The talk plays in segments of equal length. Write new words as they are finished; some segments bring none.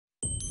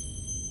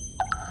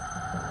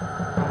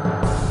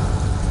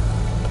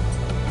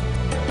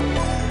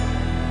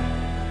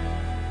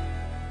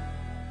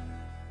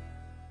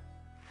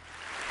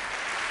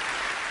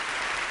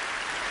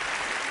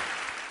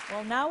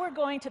Well, now we're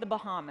going to the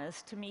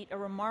Bahamas to meet a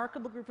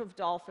remarkable group of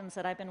dolphins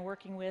that I've been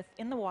working with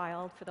in the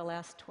wild for the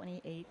last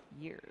 28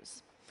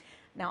 years.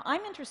 Now,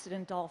 I'm interested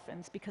in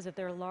dolphins because of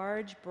their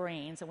large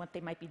brains and what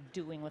they might be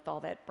doing with all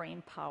that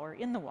brain power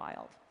in the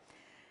wild.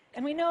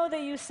 And we know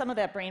they use some of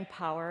that brain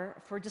power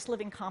for just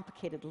living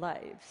complicated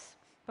lives.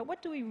 But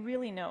what do we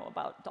really know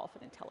about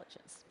dolphin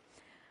intelligence?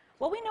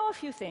 Well, we know a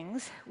few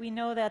things. We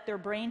know that their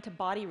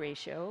brain-to-body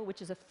ratio,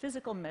 which is a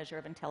physical measure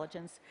of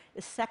intelligence,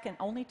 is second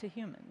only to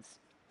humans.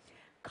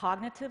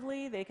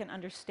 Cognitively, they can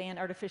understand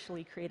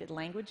artificially created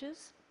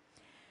languages,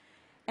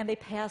 and they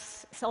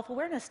pass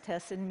self-awareness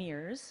tests in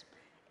mirrors,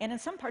 and in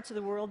some parts of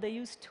the world, they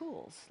use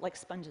tools, like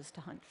sponges,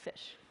 to hunt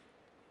fish.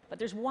 But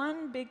there's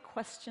one big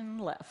question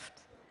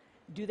left.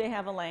 Do they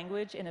have a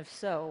language, and if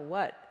so,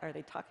 what are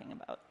they talking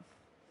about?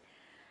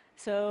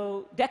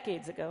 So,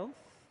 decades ago,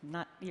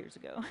 not years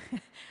ago,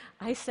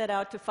 I set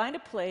out to find a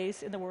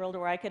place in the world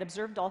where I could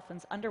observe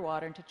dolphins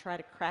underwater and to try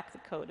to crack the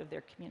code of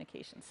their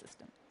communication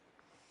system.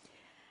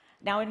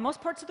 Now, in most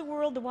parts of the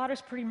world, the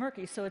water's pretty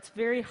murky, so it's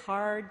very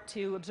hard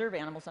to observe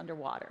animals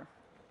underwater.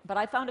 But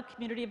I found a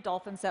community of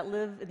dolphins that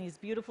live in these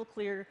beautiful,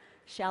 clear,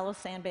 shallow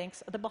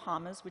sandbanks of the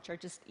Bahamas, which are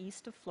just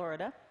east of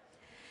Florida.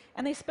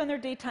 And they spend their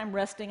daytime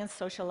resting and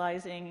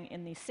socializing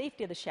in the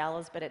safety of the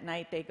shallows, but at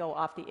night they go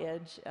off the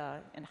edge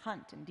and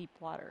hunt in deep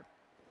water.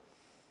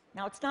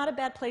 Now, it's not a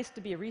bad place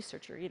to be a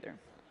researcher either.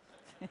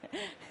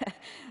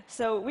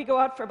 So we go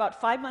out for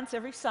about 5 months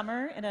every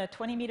summer in a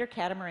 20-meter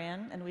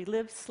catamaran, and we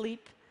live,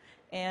 sleep,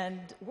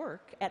 and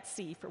work at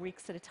sea for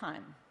weeks at a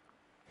time.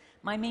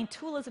 My main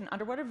tool is an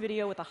underwater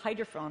video with a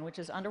hydrophone, which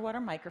is underwater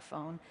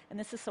microphone, and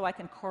this is so I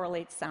can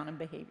correlate sound and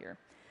behavior.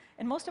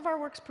 And most of our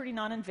work's pretty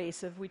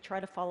non-invasive. We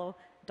try to follow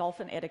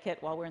dolphin etiquette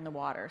while we're in the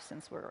water,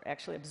 since we're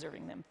actually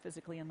observing them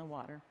physically in the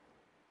water.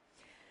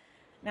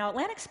 Now,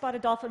 Atlantic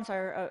spotted dolphins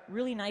are a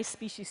really nice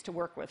species to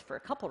work with for a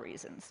couple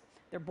reasons.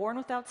 They're born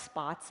without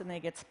spots, and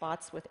they get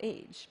spots with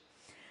age.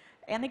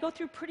 And they go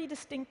through pretty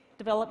distinct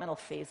developmental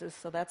phases,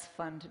 so that's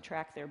fun to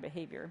track their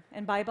behavior.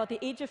 And by about the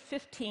age of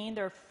 15,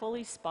 they're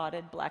fully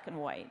spotted black and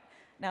white.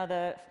 Now,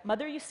 the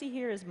mother you see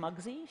here is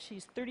Muggsy.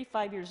 She's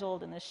 35 years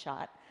old in this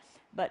shot,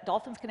 but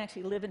dolphins can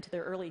actually live into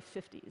their early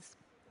 50s.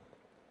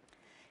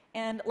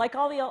 And like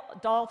all the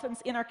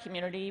dolphins in our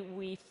community,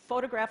 we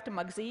photographed a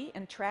Muggsy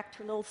and tracked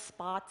her little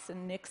spots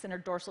and nicks in her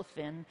dorsal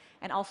fin,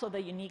 and also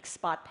the unique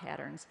spot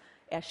patterns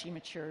as she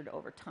matured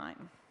over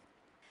time.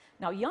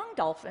 Now, young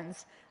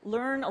dolphins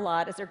learn a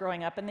lot as they're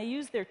growing up, and they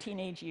use their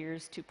teenage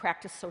years to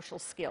practice social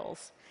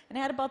skills. And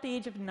at about the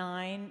age of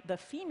 9, the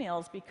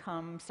females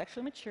become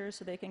sexually mature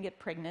so they can get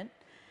pregnant,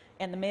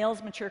 and the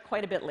males mature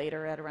quite a bit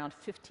later at around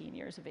 15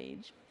 years of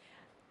age.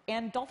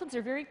 And dolphins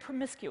are very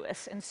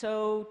promiscuous, and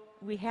so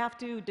we have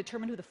to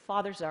determine who the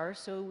fathers are,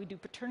 so we do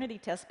paternity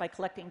tests by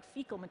collecting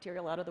fecal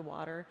material out of the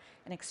water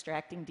and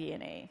extracting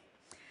DNA.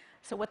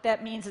 So what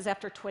that means is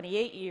after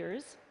 28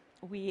 years,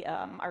 we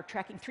are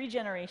tracking 3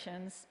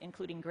 generations,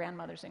 including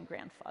grandmothers and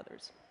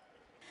grandfathers.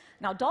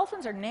 Now,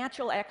 dolphins are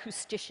natural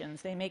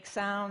acousticians. They make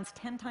sounds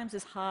 10 times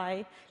as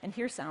high and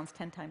hear sounds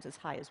 10 times as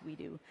high as we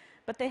do.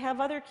 But they have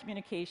other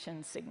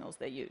communication signals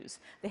they use.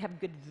 They have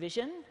good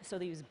vision, so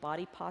they use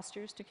body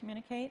postures to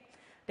communicate.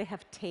 They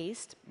have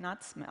taste,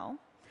 not smell.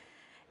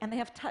 And they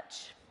have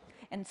touch.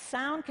 And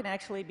sound can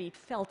actually be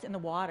felt in the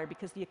water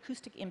because the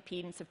acoustic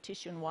impedance of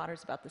tissue and water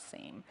is about the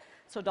same.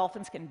 So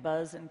dolphins can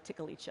buzz and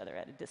tickle each other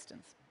at a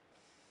distance.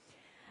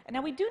 And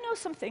now, we do know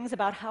some things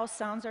about how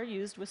sounds are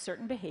used with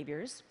certain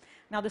behaviors.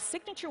 Now, the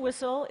signature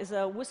whistle is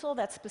a whistle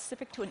that's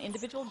specific to an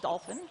individual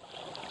dolphin,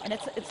 and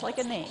it's like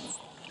a name.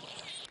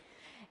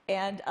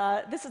 And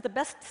this is the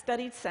best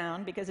studied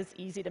sound because it's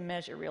easy to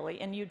measure, really.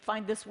 And you'd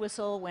find this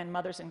whistle when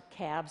mothers and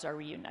calves are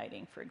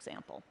reuniting, for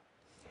example.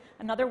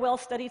 Another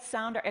well-studied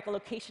sound are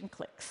echolocation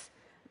clicks.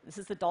 This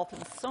is the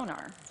dolphin's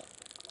sonar.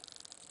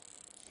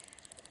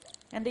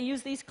 And they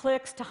use these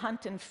clicks to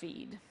hunt and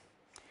feed.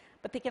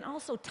 But they can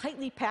also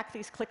tightly pack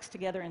these clicks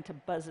together into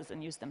buzzes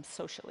and use them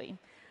socially.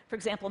 For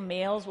example,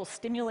 males will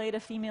stimulate a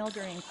female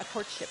during a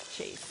courtship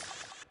chase.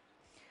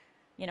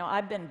 You know,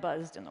 I've been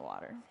buzzed in the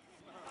water.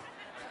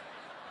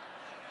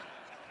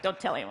 Don't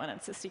tell anyone,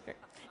 it's a secret.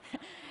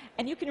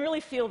 And you can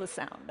really feel the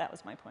sound. That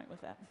was my point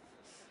with that.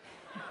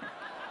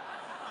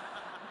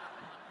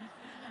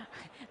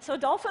 So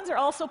dolphins are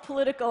also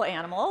political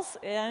animals,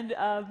 and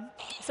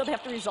so they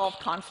have to resolve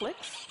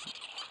conflicts.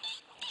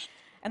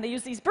 And they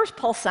use these burst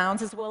pulse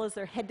sounds as well as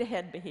their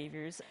head-to-head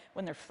behaviors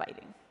when they're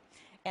fighting.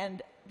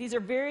 And these are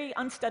very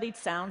unstudied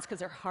sounds because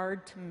they're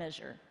hard to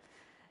measure.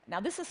 Now,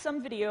 this is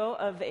some video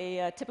of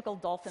a typical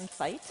dolphin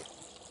fight.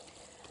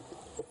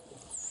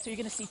 So you're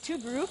going to see 2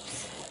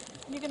 groups.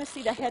 And you're going to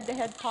see the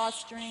head-to-head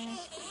posturing,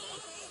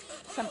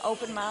 some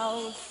open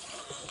mouths,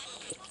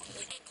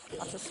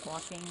 lots of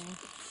squawking.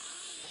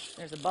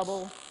 There's a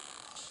bubble.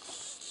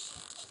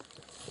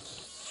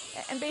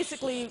 And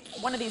basically,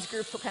 one of these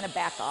groups will kind of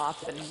back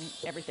off and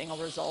everything will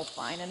resolve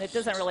fine, and it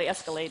doesn't really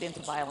escalate into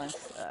violence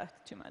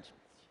too much.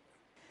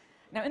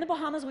 Now, in the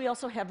Bahamas, we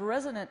also have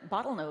resident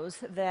bottlenose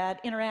that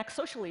interact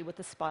socially with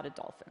the spotted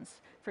dolphins.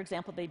 For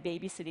example, they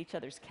babysit each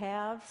other's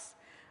calves.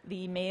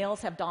 The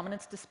males have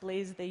dominance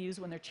displays they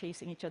use when they're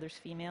chasing each other's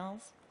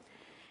females.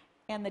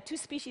 And the two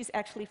species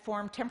actually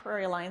form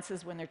temporary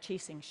alliances when they're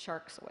chasing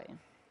sharks away.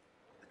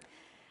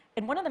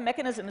 And one of the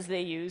mechanisms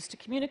they use to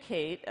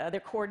communicate their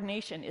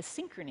coordination is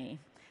synchrony.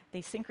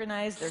 They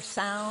synchronize their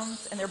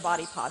sounds and their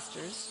body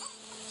postures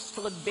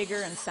to look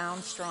bigger and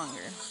sound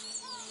stronger.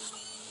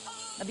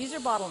 Now, these are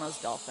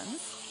bottlenose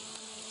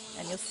dolphins,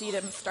 and you'll see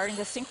them starting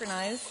to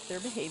synchronize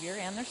their behavior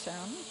and their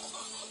sound.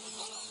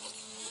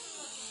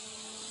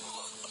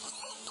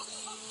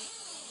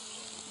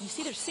 You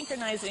see they're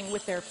synchronizing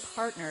with their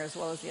partner as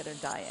well as the other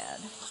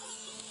dyad.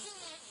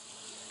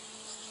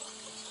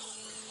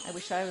 I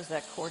wish I was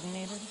that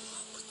coordinated.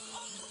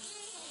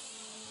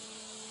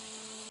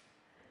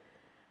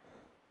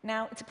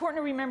 Now, it's important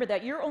to remember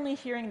that you're only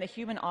hearing the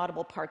human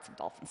audible parts of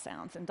dolphin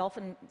sounds, and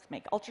dolphins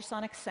make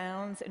ultrasonic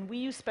sounds, and we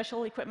use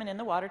special equipment in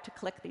the water to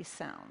collect these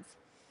sounds.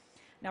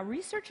 Now,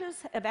 researchers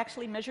have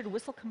actually measured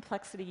whistle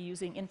complexity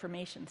using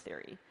information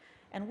theory,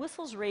 and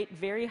whistles rate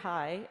very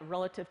high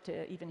relative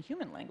to even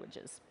human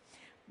languages.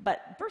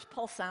 But burst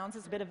pulse sounds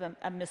is a bit of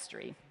a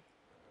mystery.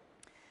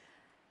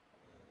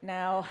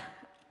 Now,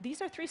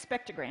 these are 3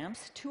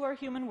 spectrograms. 2 are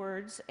human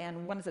words,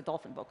 and 1 is a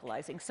dolphin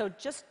vocalizing. So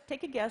just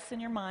take a guess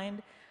in your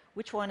mind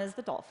which one is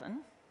the dolphin.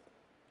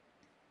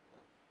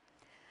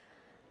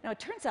 Now, it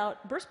turns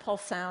out burst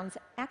pulse sounds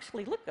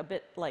actually look a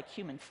bit like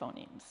human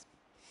phonemes.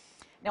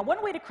 Now,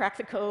 one way to crack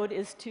the code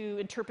is to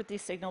interpret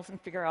these signals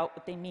and figure out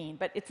what they mean,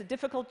 but it's a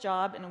difficult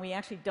job, and we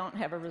actually don't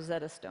have a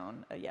Rosetta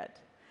Stone yet.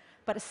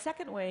 But a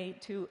second way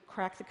to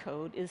crack the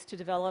code is to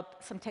develop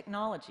some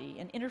technology,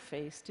 an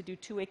interface to do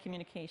two-way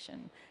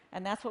communication,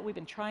 and that's what we've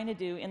been trying to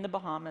do in the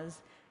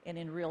Bahamas and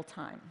in real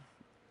time.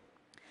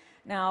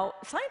 Now,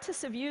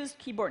 scientists have used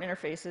keyboard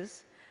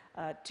interfaces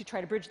to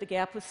try to bridge the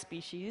gap with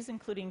species,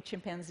 including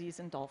chimpanzees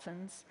and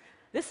dolphins.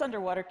 This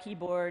underwater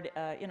keyboard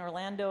in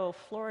Orlando,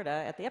 Florida,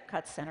 at the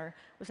Epcot Center,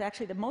 was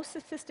actually the most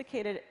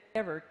sophisticated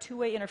ever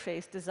two-way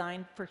interface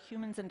designed for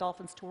humans and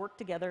dolphins to work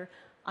together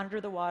under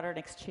the water and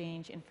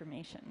exchange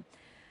information.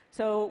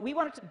 So we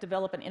wanted to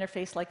develop an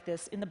interface like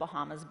this in the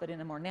Bahamas, but in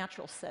a more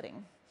natural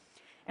setting.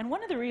 And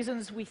one of the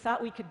reasons we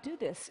thought we could do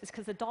this is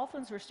because the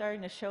dolphins were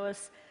starting to show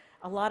us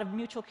a lot of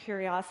mutual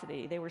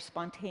curiosity. They were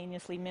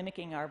spontaneously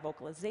mimicking our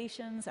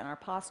vocalizations and our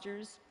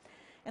postures,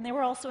 and they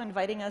were also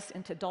inviting us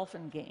into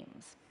dolphin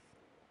games.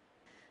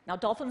 Now,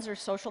 dolphins are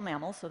social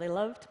mammals, so they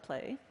love to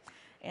play,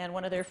 and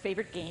one of their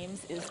favorite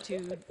games is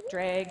to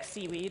drag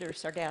seaweed, or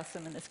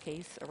sargassum in this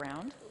case,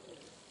 around.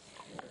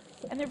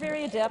 And they're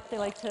very adept. They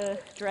like to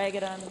drag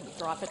it on,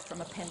 drop it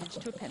from appendage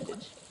to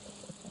appendage.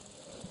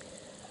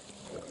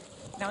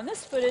 Now, in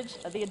this footage,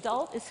 the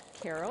adult is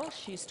Carol.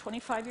 She's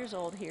 25 years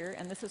old here,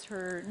 and this is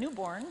her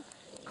newborn,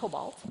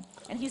 Cobalt,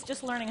 and he's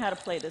just learning how to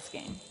play this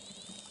game.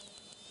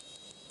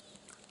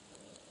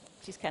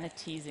 She's kind of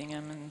teasing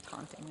him and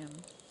taunting him.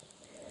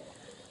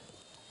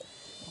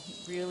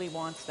 He really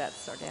wants that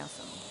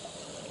sargassum.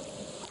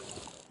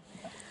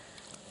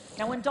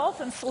 Now, when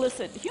dolphins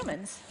solicit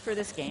humans for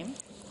this game,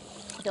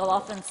 they'll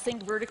often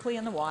sink vertically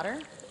in the water,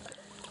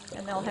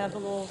 and they'll have a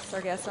little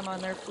sargassum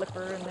on their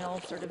flipper, and they'll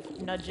sort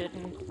of nudge it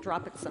and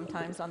drop it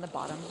sometimes on the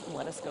bottom and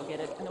let us go get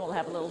it, and then we'll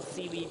have a little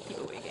seaweed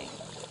keep-away game.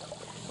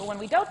 But when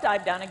we don't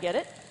dive down and get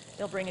it,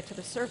 they'll bring it to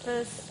the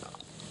surface,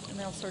 and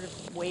they'll sort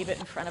of wave it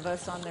in front of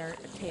us on their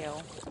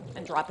tail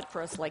and drop it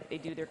for us like they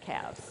do their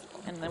calves,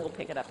 and then we'll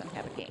pick it up and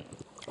have a game.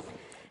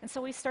 And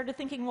so we started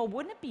thinking, well,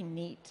 wouldn't it be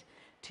neat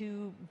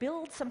to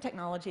build some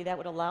technology that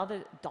would allow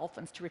the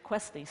dolphins to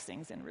request these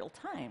things in real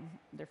time,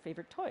 their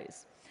favorite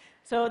toys?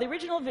 So the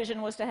original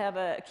vision was to have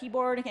a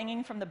keyboard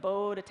hanging from the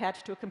boat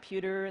attached to a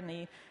computer, and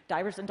the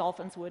divers and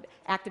dolphins would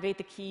activate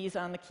the keys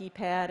on the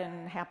keypad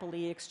and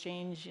happily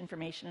exchange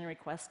information and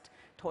request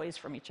toys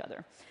from each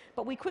other.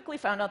 But we quickly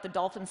found out the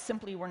dolphins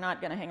simply were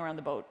not going to hang around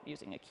the boat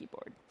using a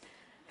keyboard.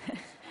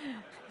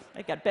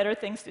 They've got better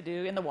things to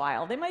do in the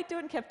wild. They might do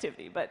it in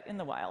captivity, but in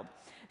the wild.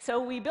 So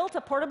we built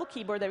a portable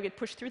keyboard that we could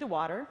push through the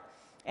water,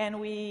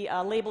 and we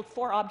labeled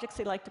 4 objects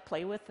they like to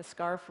play with: the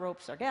scarf,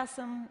 rope,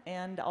 sargassum,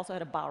 and also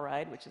had a bow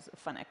ride, which is a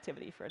fun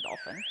activity for a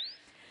dolphin.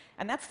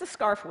 And that's the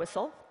scarf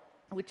whistle,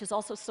 which is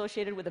also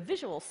associated with the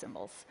visual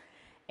symbols.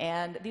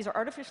 And these are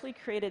artificially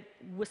created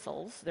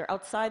whistles. They're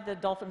outside the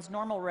dolphin's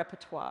normal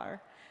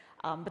repertoire,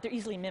 but they're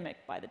easily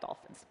mimicked by the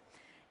dolphins.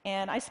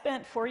 And I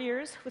spent 4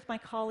 years with my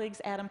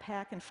colleagues Adam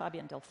Pack and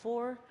Fabian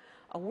Delfour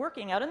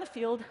working out in the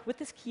field with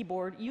this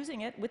keyboard,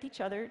 using it with each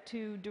other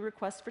to do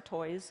requests for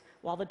toys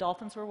while the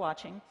dolphins were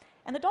watching.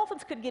 And the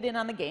dolphins could get in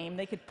on the game.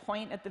 They could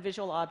point at the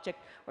visual object,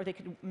 or they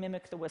could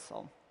mimic the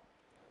whistle.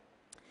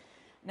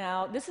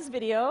 Now, this is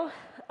video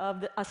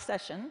of a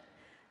session.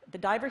 The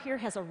diver here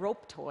has a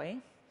rope toy,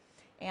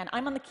 and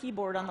I'm on the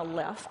keyboard on the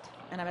left,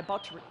 and I've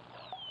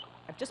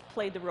just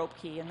played the rope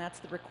key, and that's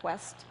the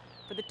request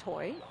for the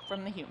toy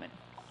from the human.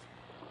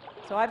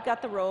 So I've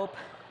got the rope,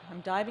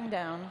 I'm diving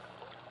down,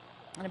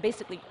 and I'm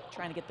basically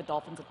trying to get the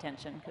dolphins'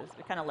 attention, because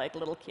they're kind of like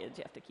little kids.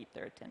 You have to keep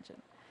their attention.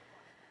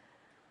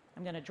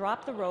 I'm going to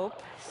drop the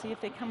rope, see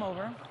if they come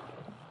over. And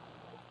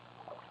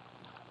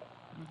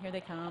here they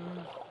come.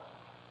 And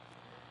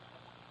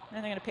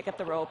they're going to pick up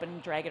the rope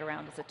and drag it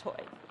around as a toy.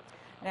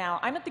 Now,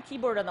 I'm at the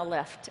keyboard on the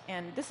left,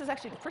 and this is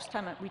actually the first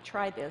time we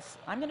tried this.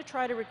 I'm going to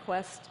try to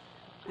request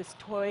this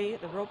toy,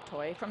 the rope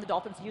toy, from the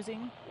dolphins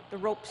using the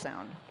rope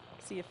sound.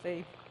 See if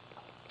they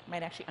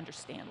might actually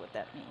understand what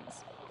that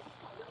means.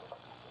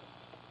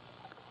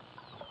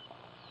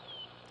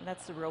 And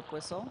that's the rope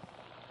whistle.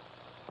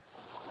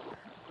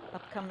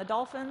 Up come the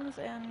dolphins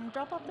and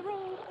drop off the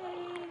rope.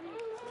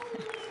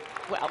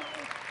 Well,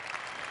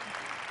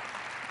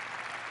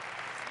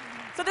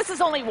 so this is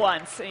only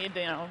once. You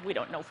know, we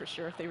don't know for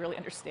sure if they really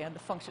understand the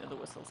function of the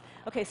whistles.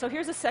 Okay, so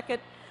here's a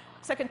second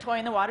toy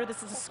in the water.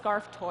 This is a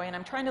scarf toy, and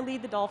I'm trying to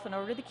lead the dolphin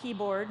over to the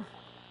keyboard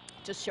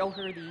to show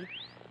her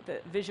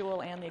the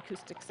visual and the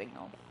acoustic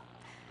signal.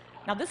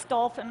 Now this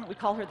dolphin, we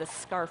call her the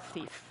scarf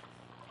thief,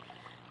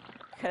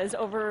 because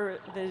over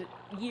the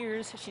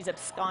years she's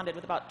absconded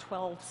with about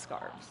 12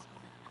 scarves.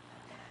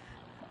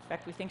 In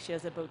fact, we think she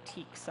has a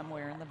boutique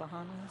somewhere in the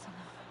Bahamas.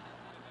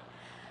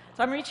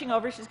 So I'm reaching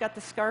over, she's got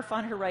the scarf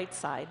on her right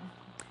side,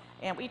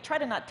 and we try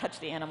to not touch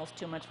the animals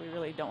too much. We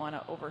really don't want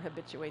to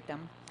over-habituate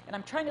them. And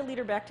I'm trying to lead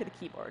her back to the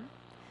keyboard,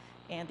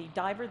 and the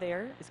diver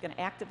there is going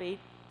to activate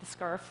the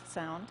scarf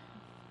sound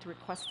to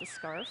request the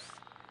scarf.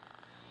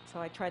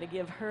 So I try to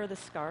give her the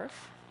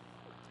scarf.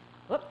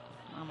 Whoop,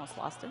 almost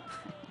lost it.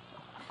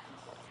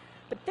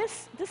 But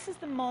this is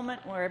the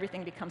moment where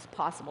everything becomes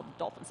possible. The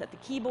dolphin's at the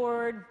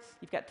keyboard,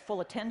 you've got full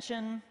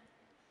attention,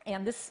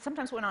 and this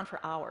sometimes went on for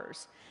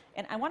hours.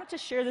 And I wanted to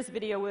share this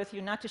video with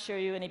you, not to show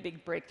you any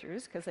big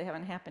breakthroughs, because they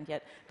haven't happened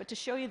yet, but to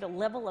show you the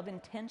level of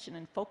intention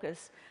and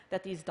focus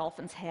that these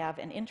dolphins have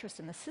and interest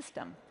in the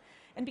system.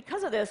 And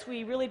because of this,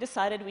 we really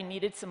decided we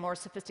needed some more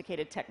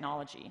sophisticated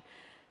technology.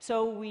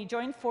 So we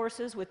joined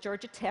forces with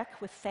Georgia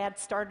Tech, with Thad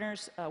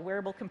Stardner's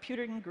wearable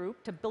computing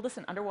group, to build us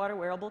an underwater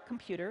wearable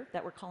computer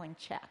that we're calling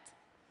Chat.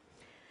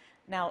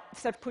 Now,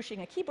 instead of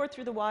pushing a keyboard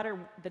through the water,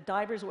 the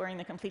diver's wearing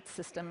the complete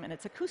system, and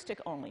it's acoustic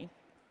only.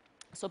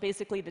 So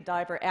basically, the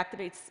diver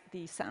activates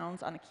the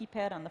sounds on a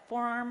keypad on the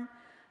forearm.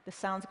 The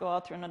sounds go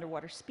out through an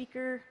underwater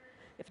speaker.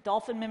 If a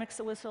dolphin mimics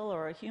a whistle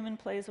or a human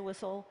plays a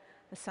whistle,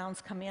 the sounds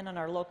come in and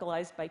are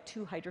localized by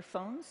 2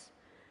 hydrophones.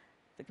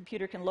 The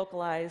computer can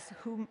localize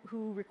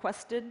who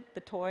requested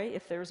the toy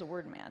if there's a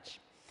word match.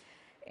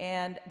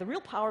 And the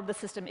real power of the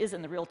system is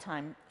in the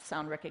real-time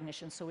sound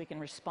recognition, so we can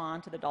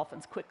respond to the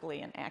dolphins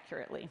quickly and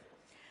accurately.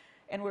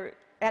 And we're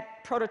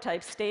at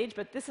prototype stage,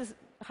 but this is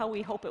how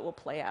we hope it will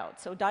play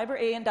out. So diver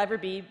A and diver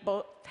B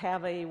both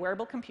have a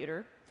wearable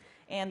computer,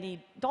 and the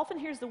dolphin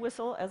hears the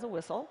whistle as a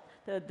whistle.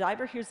 The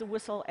diver hears the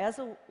whistle as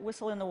a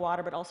whistle in the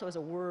water, but also as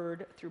a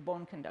word through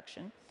bone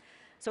conduction.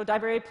 So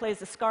diver A plays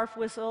the scarf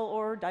whistle,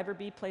 or diver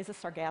B plays a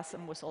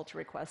sargassum whistle to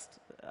request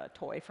a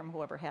toy from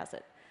whoever has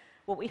it.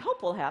 What we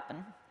hope will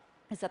happen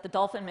is that the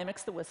dolphin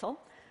mimics the whistle,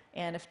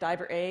 and if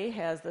diver A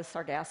has the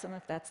sargassum,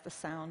 if that's the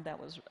sound that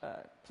was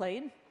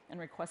played and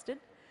requested,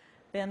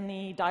 then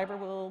the diver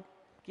will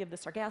give the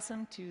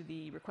sargassum to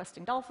the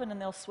requesting dolphin,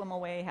 and they'll swim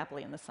away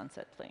happily in the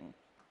sunset playing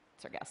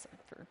sargassum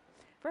for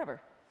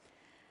forever.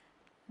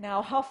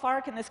 Now, how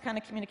far can this kind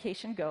of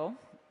communication go?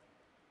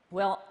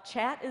 Well,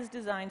 Chat is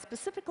designed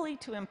specifically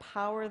to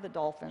empower the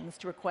dolphins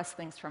to request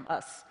things from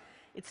us.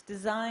 It's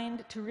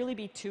designed to really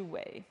be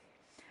two-way.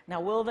 Now,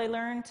 will they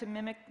learn to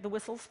mimic the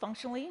whistles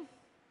functionally?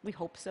 We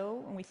hope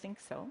so, and we think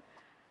so.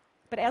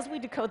 But as we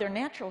decode their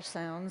natural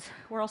sounds,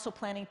 we're also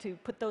planning to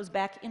put those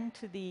back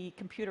into the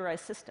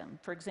computerized system.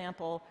 For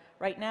example,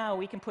 right now,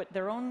 we can put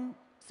their own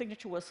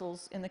signature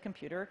whistles in the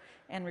computer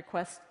and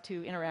request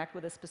to interact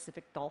with a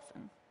specific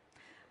dolphin.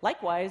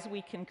 Likewise,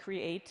 we can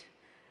create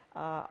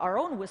our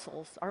own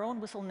whistles, our own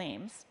whistle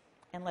names,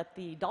 and let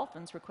the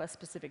dolphins request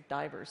specific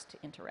divers to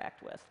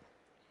interact with.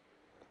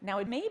 Now,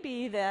 it may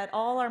be that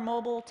all our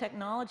mobile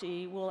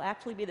technology will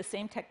actually be the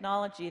same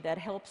technology that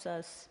helps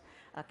us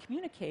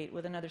communicate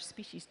with another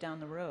species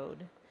down the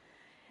road.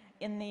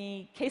 In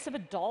the case of a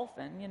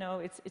dolphin, you know,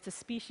 it's a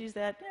species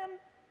that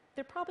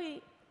they're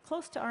probably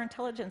close to our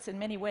intelligence in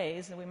many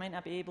ways, and we might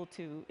not be able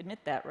to admit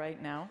that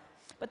right now.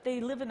 But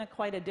they live in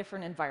quite a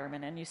different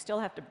environment, and you still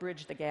have to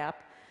bridge the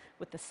gap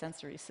with the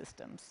sensory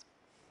systems.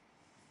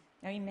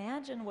 Now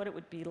imagine what it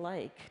would be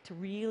like to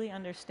really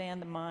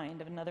understand the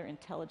mind of another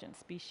intelligent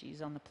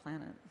species on the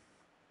planet.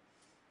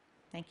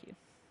 Thank you.